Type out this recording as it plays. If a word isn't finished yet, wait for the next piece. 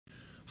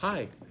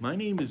Hi, my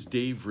name is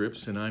Dave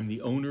Rips and I'm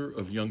the owner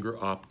of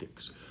Younger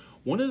Optics.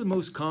 One of the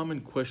most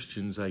common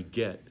questions I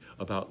get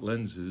about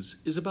lenses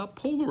is about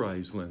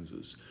polarized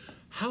lenses.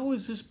 How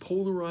is this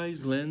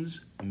polarized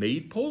lens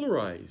made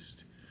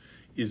polarized?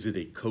 Is it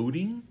a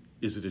coating?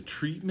 Is it a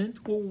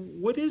treatment? Well,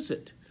 what is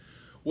it?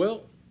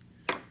 Well,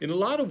 in a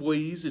lot of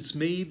ways, it's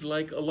made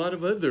like a lot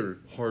of other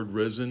hard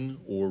resin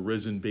or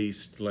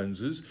resin-based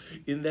lenses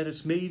in that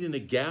it's made in a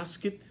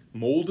gasket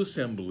mold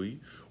assembly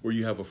where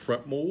you have a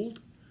front mold,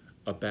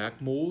 a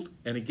back mold,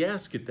 and a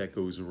gasket that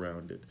goes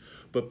around it.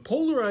 But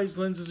polarized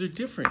lenses are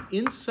different.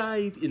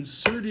 Inside,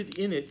 inserted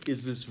in it,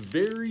 is this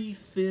very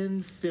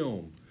thin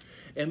film.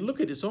 And look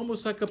at it, it's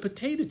almost like a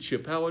potato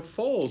chip, how it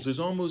falls. There's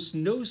almost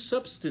no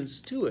substance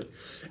to it.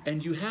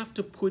 And you have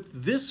to put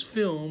this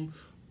film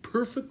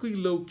perfectly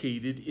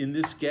located in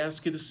this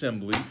gasket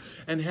assembly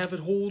and have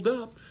it hold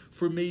up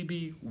for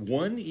maybe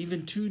 1,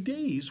 even 2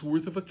 days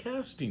worth of a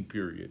casting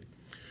period.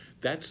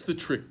 That's the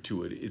trick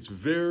to it. It's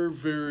very,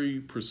 very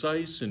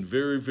precise and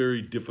very,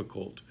 very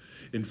difficult.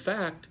 In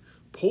fact,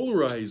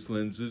 polarized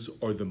lenses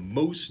are the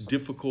most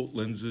difficult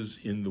lenses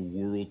in the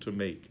world to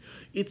make.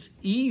 It's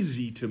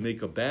easy to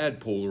make a bad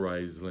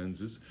polarized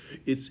lenses.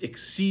 It's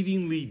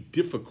exceedingly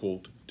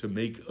difficult to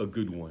make a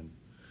good one.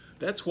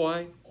 That's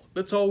why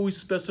let's always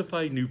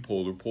specify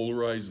NuPolar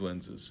polarized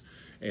lenses.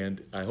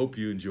 And I hope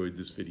you enjoyed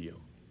this video.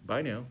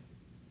 Bye now.